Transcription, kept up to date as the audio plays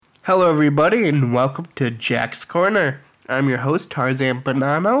Hello, everybody, and welcome to Jack's Corner. I'm your host, Tarzan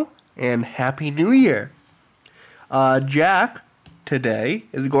Bonanno, and Happy New Year. Jack, today,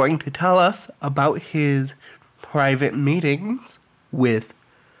 is going to tell us about his private meetings with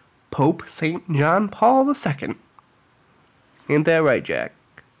Pope St. John Paul II. Ain't that right, Jack?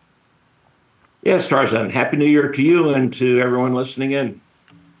 Yes, Tarzan. Happy New Year to you and to everyone listening in.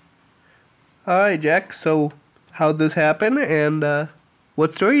 All right, Jack, so how'd this happen, and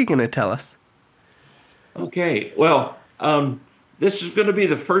what story are you going to tell us? Okay, this is going to be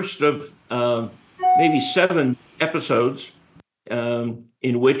the first of maybe 7 episodes in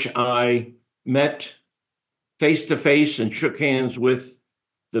which I met face to face and shook hands with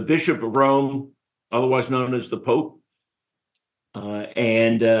the Bishop of Rome, otherwise known as the Pope.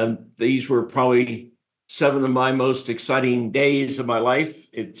 And these were probably 7 of my most exciting days of my life.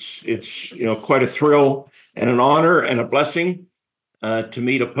 It's quite a thrill and an honor and a blessing to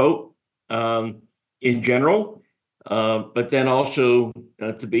meet a Pope in general, but then also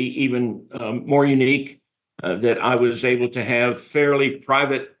to be even more unique that I was able to have fairly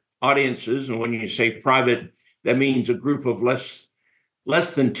private audiences. And when you say private, that means a group of less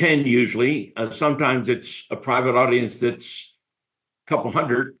than 10 usually. Sometimes it's a private audience that's a couple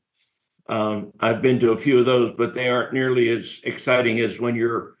hundred. I've been to a few of those, but they aren't nearly as exciting as when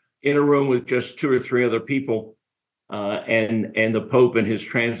you're in a room with just 2 or 3 other people. And the Pope and his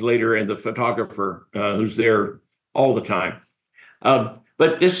translator and the photographer who's there all the time.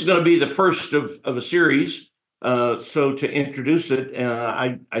 But this is going to be the first of a series. So to introduce it,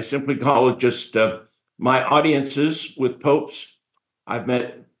 I simply call it just my audiences with popes. I've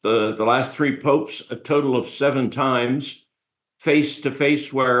met the last 3 popes a total of 7 times, face to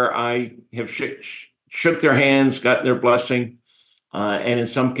face, where I have shook their hands, got their blessing, and in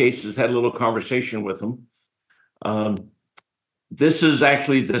some cases had a little conversation with them. This is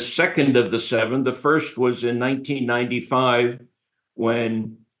actually the second of the 7. The first was in 1995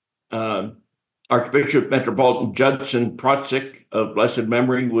 when Archbishop Metropolitan Judson Protzik of blessed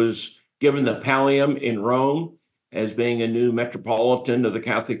memory was given the pallium in Rome as being a new metropolitan of the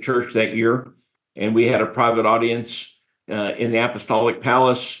Catholic Church that year. And we had a private audience in the Apostolic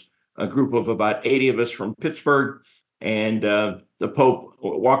Palace, a group of about 80 of us from Pittsburgh. And the Pope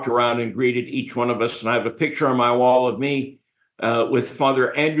walked around and greeted each one of us. And I have a picture on my wall of me with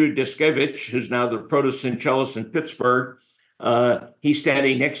Father Andrew Diskevich, who's now the Protestant cellist in Pittsburgh. He's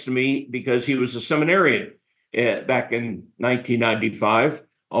standing next to me because he was a seminarian back in 1995,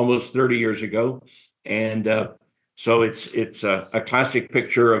 almost 30 years ago. And so it's a classic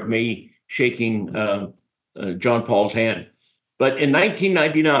picture of me shaking John Paul's hand. But in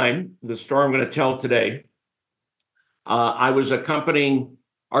 1999, the story I'm going to tell today, I was accompanying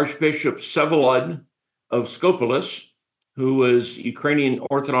Archbishop Vsevolod of Skopelos, who was Ukrainian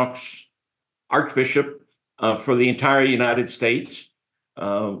Orthodox Archbishop for the entire United States,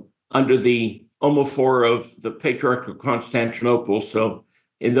 under the omophore of the Patriarch of Constantinople. So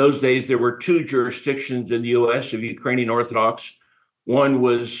in those days, there were 2 jurisdictions in the U.S. of Ukrainian Orthodox. One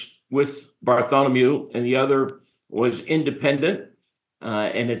was with Bartholomew, and the other was independent,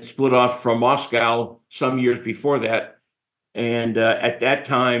 and it split off from Moscow some years before that. And at that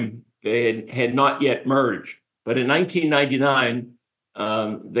time, they had not yet merged. But in 1999,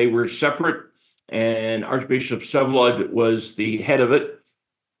 they were separate, and Archbishop Vsevolod was the head of it.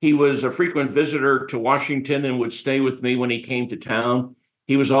 He was a frequent visitor to Washington and would stay with me when he came to town.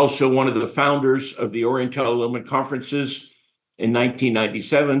 He was also one of the founders of the Oriental Lumen Conferences in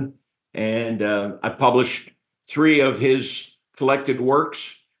 1997, and I published 3 of his collected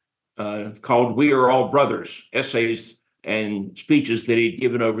works called We Are All Brothers, essays and speeches that he'd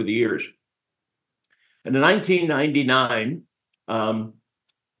given over the years. And in 1999,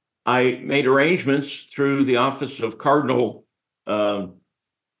 I made arrangements through the office of Cardinal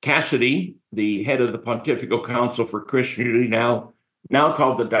Cassidy, the head of the Pontifical Council for Christianity, now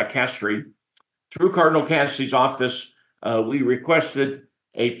called the Dicastery. Through Cardinal Cassidy's office, we requested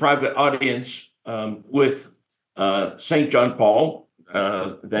a private audience with St. John Paul,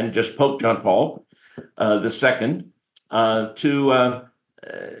 then just Pope John Paul II, to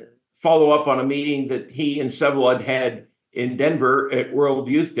follow up on a meeting that he and Vsevolod had in Denver at World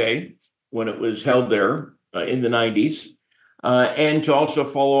Youth Day when it was held there in the 90s, and to also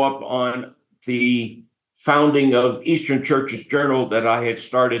follow up on the founding of Eastern Church's Journal that I had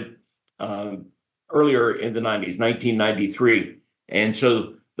started earlier in the 90s, 1993. And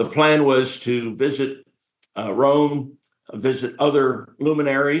so the plan was to visit Rome, visit other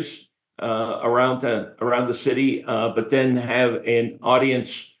luminaries around the city, but then have an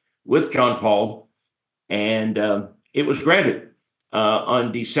audience with John Paul, and it was granted.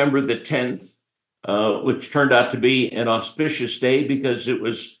 on December the 10th, which turned out to be an auspicious day because it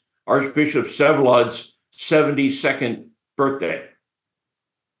was Archbishop Vsevolod's 72nd birthday.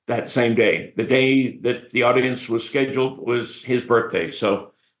 That same day, the day that the audience was scheduled, was his birthday.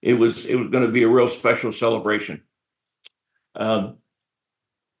 So it was going to be a real special celebration.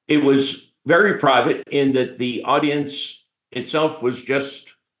 It was very private in that the audience itself was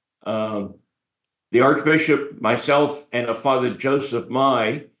just the Archbishop, myself, and a Father Joseph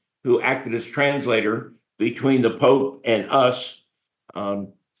Mai, who acted as translator between the Pope and us.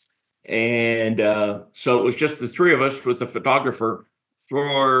 So it was just the three of us with the photographer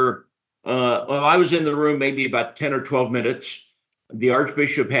for, I was in the room maybe about 10 or 12 minutes. The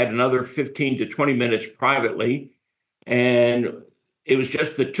Archbishop had another 15 to 20 minutes privately. And it was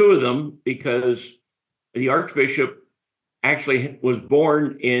just the two of them because the Archbishop actually was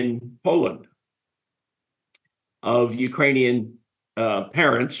born in Poland of Ukrainian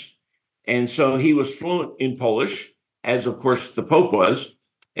parents. And so he was fluent in Polish, as of course the Pope was.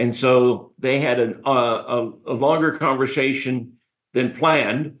 And so they had a longer conversation than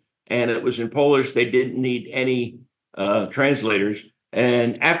planned, and it was in Polish. They didn't need any translators.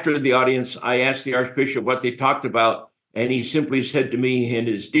 And after the audience, I asked the Archbishop what they talked about, and he simply said to me in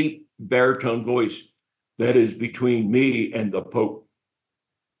his deep baritone voice, "That is between me and the Pope."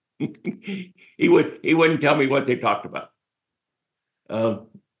 He wouldn't tell me what they talked about. But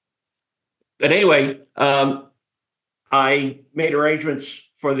anyway, I made arrangements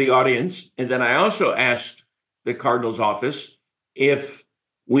for the audience, and then I also asked the Cardinal's office if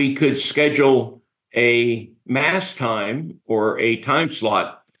we could schedule a mass time or a time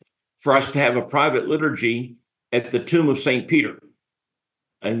slot for us to have a private liturgy at the tomb of St. Peter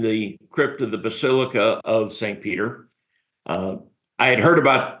and the crypt of the Basilica of St. Peter. I had heard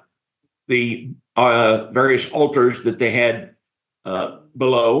about the various altars that they had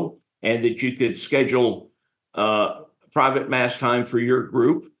below, and that you could schedule private mass time for your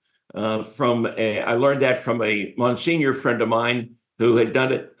group. I learned that from a Monsignor friend of mine who had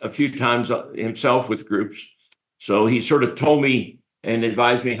done it a few times himself with groups. So he sort of told me and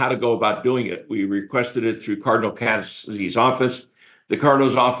advised me how to go about doing it. We requested it through Cardinal Cassidy's office. The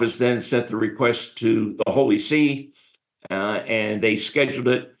Cardinal's office then sent the request to the Holy See, and they scheduled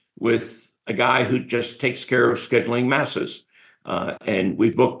it with a guy who just takes care of scheduling masses. And we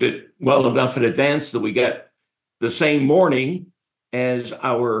booked it well enough in advance that we got the same morning as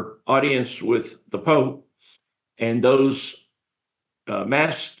our audience with the Pope. And those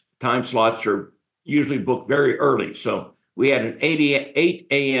mass time slots are usually booked very early. So we had an 8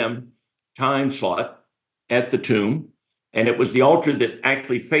 a.m. time slot at the tomb, and it was the altar that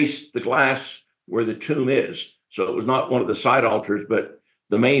actually faced the glass where the tomb is. So it was not one of the side altars, but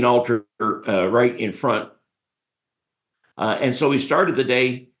the main altar right in front. And so we started the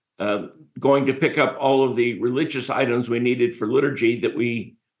day going to pick up all of the religious items we needed for liturgy that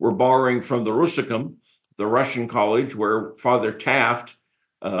we were borrowing from the Rusicum, the Russian college, where Father Taft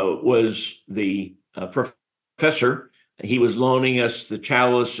was the professor. He was loaning us the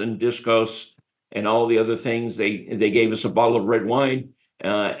chalice and discos and all the other things. They gave us a bottle of red wine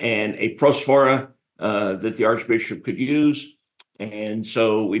and a prosphora that the Archbishop could use. And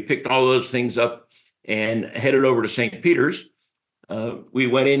so we picked all those things up and headed over to St. Peter's. We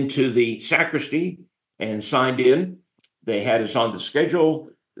went into the sacristy and signed in. They had us on the schedule.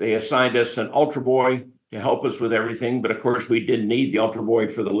 They assigned us an altar boy to help us with everything. But of course, we didn't need the altar boy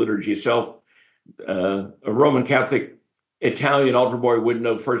for the liturgy itself. A Roman Catholic Italian altar boy wouldn't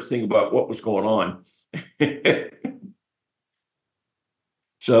know first thing about what was going on.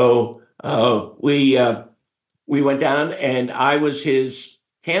 So we went down, and I was his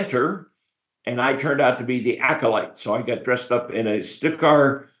cantor, and I turned out to be the acolyte. So I got dressed up in a stick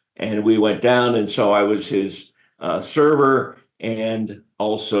car, and we went down. And so I was his server, and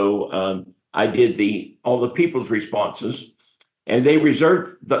also I did all the people's responses. And they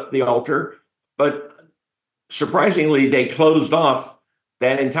reserved the altar, but surprisingly, they closed off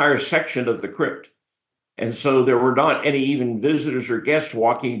that entire section of the crypt. And so there were not any even visitors or guests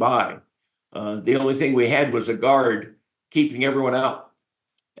walking by. The only thing we had was a guard keeping everyone out.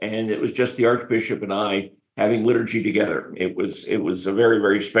 And it was just the Archbishop and I having liturgy together. It was a very,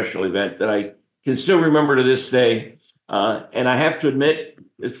 very special event that I can still remember to this day. And I have to admit,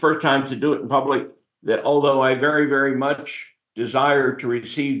 it's the first time to do it in public, that although I very, very much desire to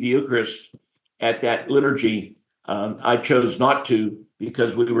receive the Eucharist at that liturgy, I chose not to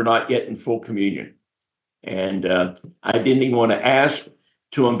because we were not yet in full communion. And I didn't even want to ask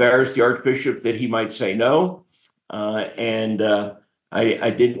to embarrass the Archbishop that he might say no. I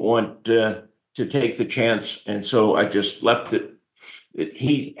didn't want to take the chance. And so I just left it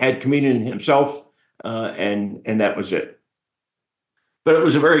he had communion himself, and that was it. But it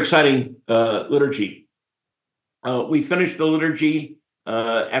was a very exciting liturgy. We finished the liturgy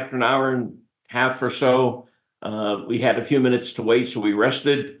after an hour and a half or so. We had a few minutes to wait, so we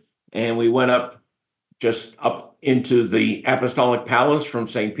rested, and we went up into the Apostolic Palace from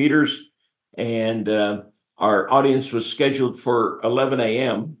St. Peter's, and our audience was scheduled for 11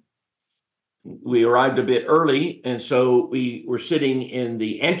 a.m. We arrived a bit early, and so we were sitting in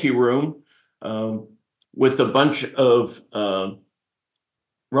the anteroom with a bunch of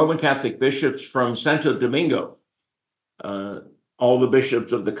Roman Catholic bishops from Santo Domingo. All the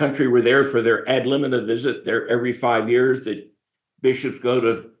bishops of the country were there for their ad limina visit. There every 5 years that bishops go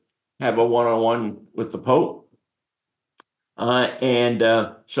to have a one-on-one with the Pope.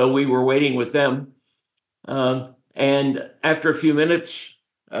 So we were waiting with them. And after a few minutes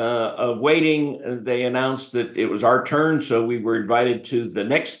of waiting, they announced that it was our turn. So we were invited to the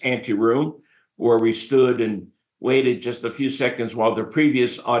next anteroom, where we stood and waited just a few seconds while the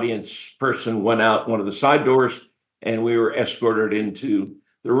previous audience person went out one of the side doors, and we were escorted into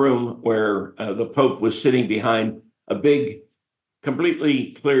the room where the Pope was sitting behind a big,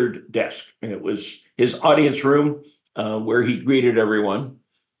 completely cleared desk. And it was his audience room where he greeted everyone.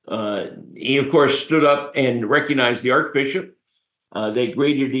 He, of course, stood up and recognized the Archbishop. They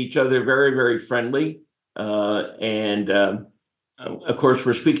greeted each other very, very friendly. Of course,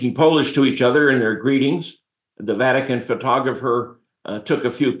 we're speaking Polish to each other in their greetings. The Vatican photographer took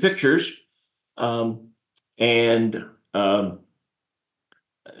a few pictures. The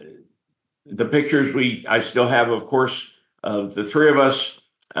pictures I still have, of course, of the three of us.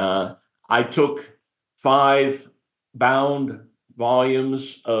 I took 5 bound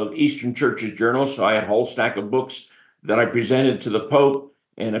volumes of Eastern Church's journals, so I had a whole stack of books that I presented to the Pope.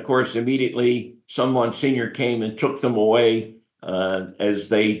 And of course, immediately some Monsignor came and took them away, as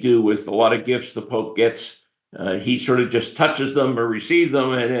they do with a lot of gifts the Pope gets. He sort of just touches them or receives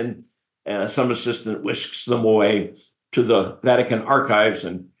them, and then some assistant whisks them away to the Vatican archives.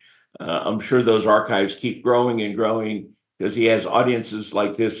 And I'm sure those archives keep growing and growing, because he has audiences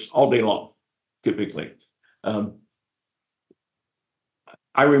like this all day long, typically.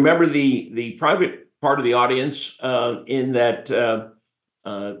 I remember the private part of the audience in that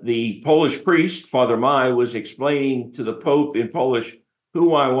the Polish priest, Father Mai, was explaining to the Pope in Polish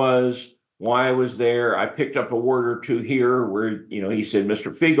who I was, why I was there. I picked up a word or two here where, he said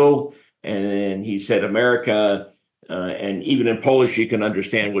Mr. Fiegel, and then he said America, and even in Polish, you can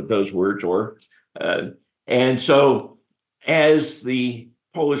understand what those words were. And so as the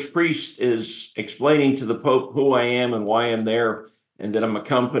Polish priest is explaining to the Pope who I am and why I'm there, and that I'm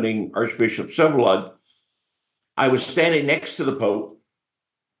accompanying Archbishop Severlud, I was standing next to the Pope,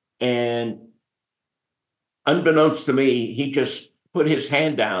 and unbeknownst to me, he just put his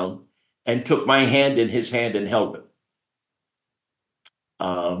hand down and took my hand in his hand and held it.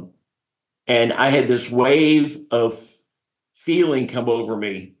 And I had this wave of feeling come over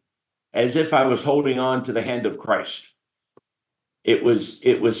me, as if I was holding on to the hand of Christ. It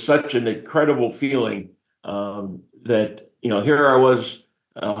was such an incredible feeling that, here I was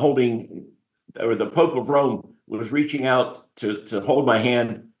holding, or the Pope of Rome was reaching out to hold my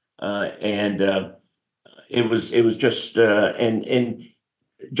hand, and it was just and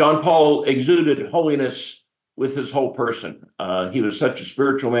John Paul exuded holiness with his whole person. He was such a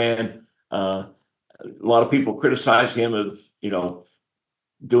spiritual man. A lot of people criticize him of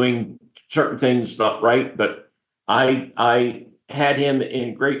doing certain things not right, but I had him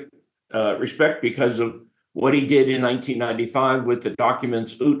in great respect because of what he did in 1995 with the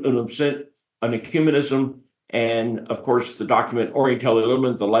documents Ut Unum Sint on ecumenism, and of course the document Orientale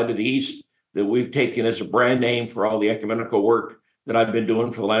Lumen, the Light of the East, that we've taken as a brand name for all the ecumenical work that I've been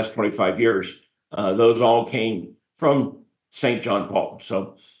doing for the last 25 years. Those all came from St. John Paul.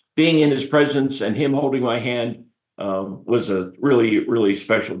 So being in his presence and him holding my hand was a really, really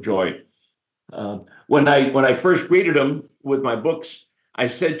special joy. When I first greeted him with my books, I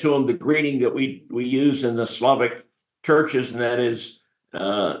said to him the greeting that we use in the Slavic churches, and that is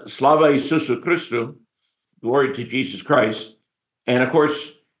Slava Isusu Christu, glory to Jesus Christ. And of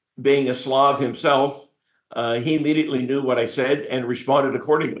course, being a Slav himself, he immediately knew what I said and responded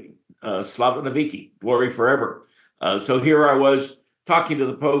accordingly. Slava Naviki, glory forever. So here I was talking to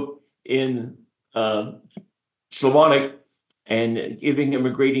the Pope in Slavonic and giving him a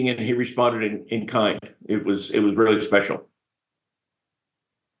greeting, and he responded in kind. It was really special.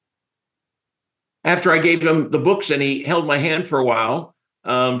 After I gave him the books and he held my hand for a while,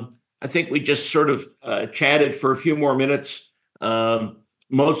 I think we just sort of chatted for a few more minutes.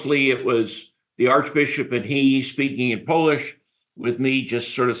 Mostly it was the Archbishop and he speaking in Polish, with me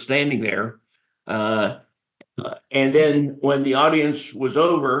just sort of standing there. And then when the audience was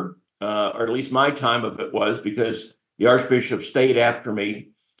over, or at least my time of it was, because the Archbishop stayed after me,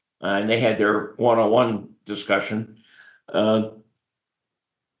 and they had their one-on-one discussion.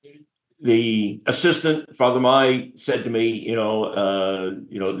 The assistant, Father Mai, said to me,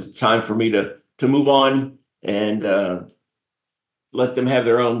 it's time for me to move on and let them have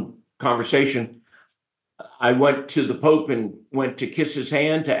their own conversation. I went to the Pope and went to kiss his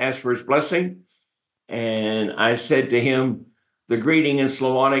hand to ask for his blessing. And I said to him the greeting in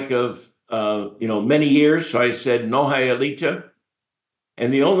Slavonic of many years. So I said, Nohai Alita.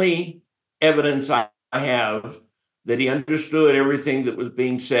 And the only evidence I have that he understood everything that was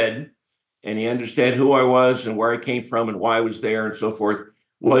being said, and he understood who I was and where I came from and why I was there and so forth,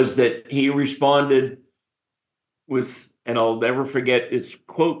 was that he responded with, and I'll never forget, it's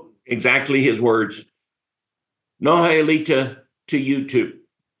quote exactly his words, Nohai Alita to you too.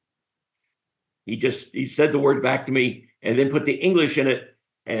 He said the word back to me and then put the English in it.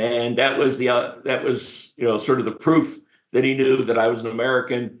 And that was sort of the proof that he knew that I was an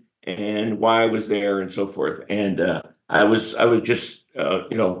American and why I was there and so forth. And I was just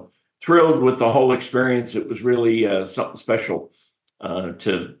thrilled with the whole experience. It was really something special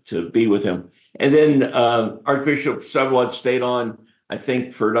to be with him. And then Archbishop Vsevolod stayed on, I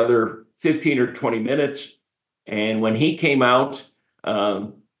think, for another 15 or 20 minutes. And when he came out,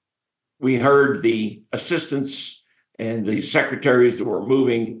 we heard the assistants and the secretaries that were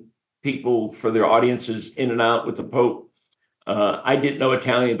moving people for their audiences in and out with the Pope. I didn't know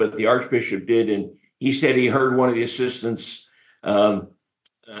Italian, but the Archbishop did. And he said he heard one of the assistants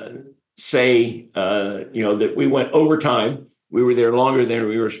say, that we went overtime. We were there longer than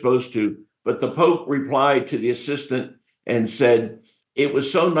we were supposed to. But the Pope replied to the assistant and said, it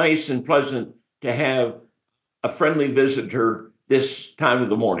was so nice and pleasant to have a friendly visitor this time of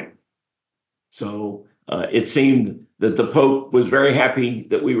the morning. So it seemed that the Pope was very happy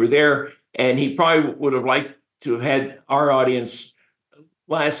that we were there, and he probably would have liked to have had our audience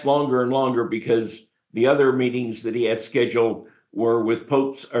last longer and longer, because the other meetings that he had scheduled were with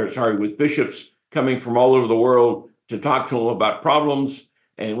with bishops coming from all over the world to talk to him about problems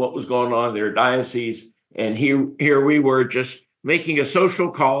and what was going on in their diocese. And here we were just making a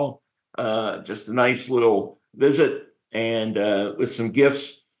social call, just a nice little visit, and with some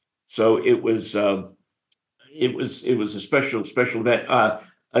gifts. So it was a special event.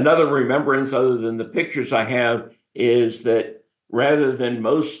 Another remembrance, other than the pictures I have, is that rather than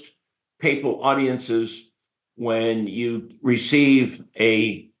most papal audiences, when you receive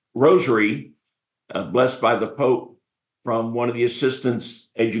a rosary blessed by the Pope from one of the assistants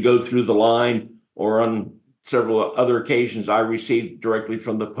as you go through the line, or on several other occasions, I received directly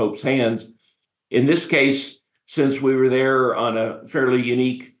from the Pope's hands. In this case, since we were there on a fairly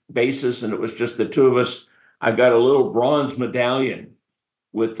unique basis and it was just the two of us, I got a little bronze medallion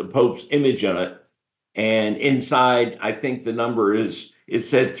with the Pope's image on it. And inside, I think the number it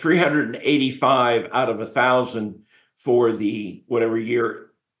said 385 out of 1,000 for the whatever year,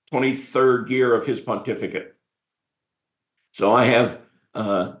 23rd year of his pontificate. So I have,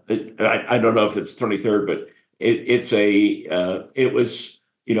 I don't know if it's 23rd, but it was,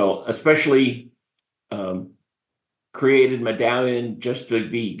 a specially created medallion just to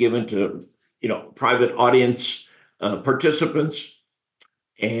be given to, private audience participants.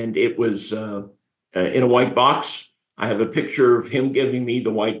 And it was in a white box. I have a picture of him giving me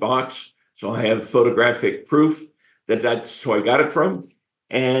the white box. So I have photographic proof that that's who I got it from.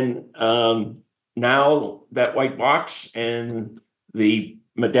 And now that white box and the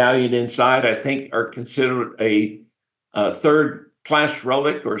medallion inside, I think, are considered a third-class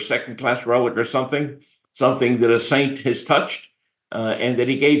relic or second-class relic or something that a saint has touched and that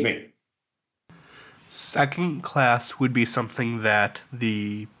he gave me. Second class would be something that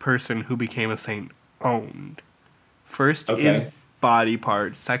the person who became a saint owned. First is body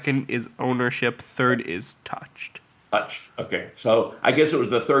part, second is ownership, third is touched. Touched. Okay. So I guess it was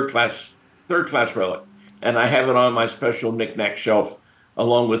the third class relic. And I have it on my special knick-knack shelf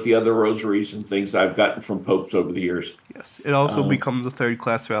along with the other rosaries and things I've gotten from popes over the years. Yes. It also becomes a third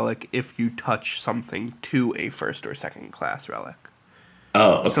class relic if you touch something to a first or second class relic.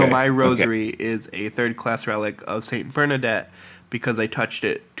 Oh, okay. So my rosary is a third class relic of Saint Bernadette because I touched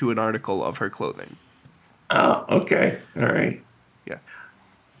it to an article of her clothing. Oh, okay. All right. Yeah.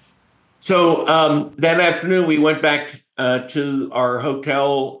 So that afternoon we went back to our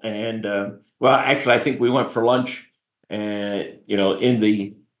hotel, and actually I think we went for lunch, and in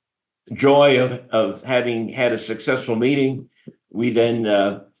the joy of having had a successful meeting, we then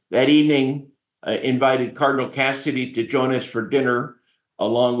that evening invited Cardinal Cassidy to join us for dinner,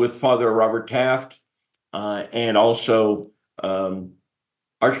 along with Father Robert Taft, and also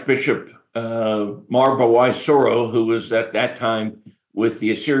Archbishop Marbawai Soro, who was at that time with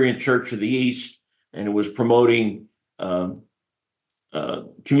the Assyrian Church of the East, and was promoting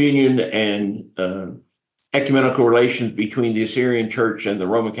communion and ecumenical relations between the Assyrian Church and the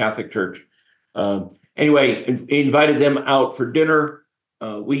Roman Catholic Church. Anyway, invited them out for dinner.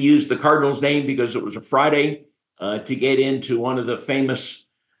 We used the Cardinal's name because it was a Friday to get into one of the famous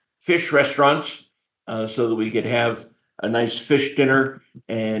fish restaurants so that we could have a nice fish dinner.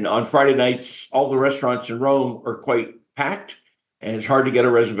 And on Friday nights, all the restaurants in Rome are quite packed, and it's hard to get a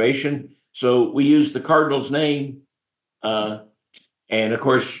reservation. So we used the Cardinal's name. And of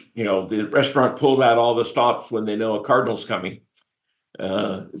course, the restaurant pulled out all the stops when they know a Cardinal's coming.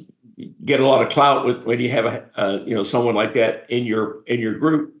 Get a lot of clout when you have someone like that in your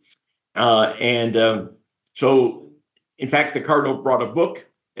group. So, in fact, the Cardinal brought a book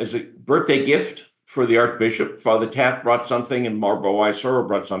as a birthday gift for the Archbishop. Father Taft brought something, and Marbawai Soro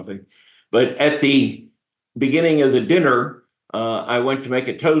brought something. But at the beginning of the dinner, I went to make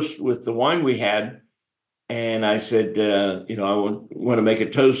a toast with the wine we had. And I said, I want to make a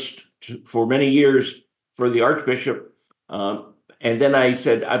toast for many years for the Archbishop. And then I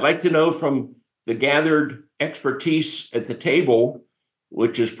said, I'd like to know from the gathered expertise at the table,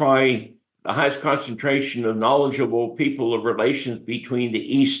 which is probably the highest concentration of knowledgeable people of relations between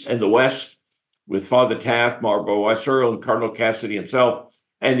the East and the West, with Father Taft, Marbawai Soro, and Cardinal Cassidy himself,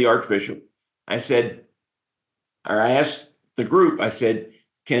 and the Archbishop. I asked the group, I said,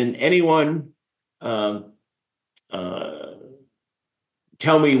 can anyone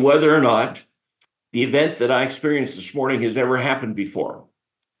tell me whether or not the event that I experienced this morning has ever happened before?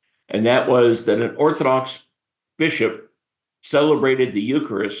 And that was that an Orthodox bishop celebrated the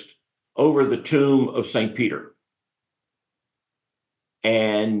Eucharist over the tomb of St. Peter.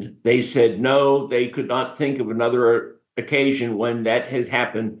 And they said no, they could not think of another occasion when that has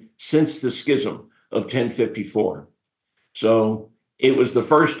happened since the schism of 1054. So it was the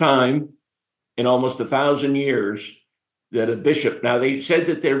first time in almost 1,000 years that a bishop, now they said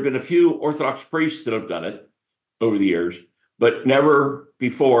that there have been a few Orthodox priests that have done it over the years, but never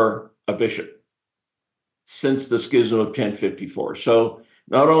before a bishop since the schism of 1054. So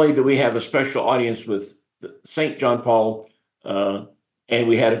not only do we have a special audience with St. John Paul, and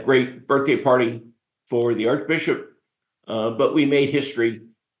we had a great birthday party for the Archbishop, but we made history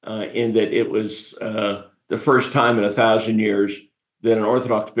in that it was the first time in 1,000 years that an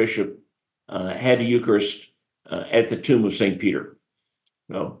Orthodox bishop had a Eucharist at the tomb of St. Peter.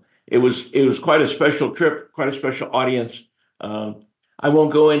 So it was quite a special trip, quite a special audience. I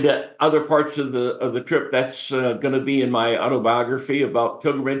won't go into other parts of the trip. That's going to be in my autobiography about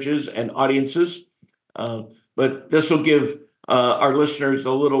pilgrimages and audiences. But this will give our listeners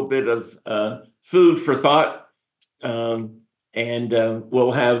a little bit of food for thought. And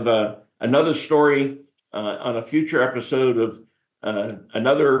we'll have another story on a future episode of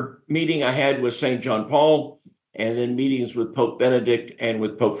another meeting I had with St. John Paul, and then meetings with Pope Benedict and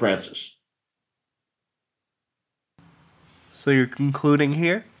with Pope Francis. So you're concluding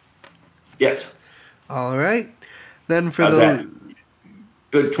here? Yes. All right. Then for How's those... that?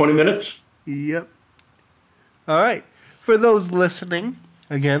 Good 20 minutes? Yep. All right. For those listening,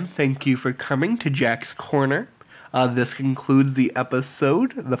 again, thank you for coming to Jack's Corner. This concludes the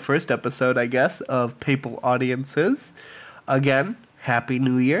first episode, I guess, of Papal Audiences. Again, Happy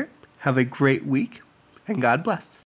New Year. Have a great week, and God bless.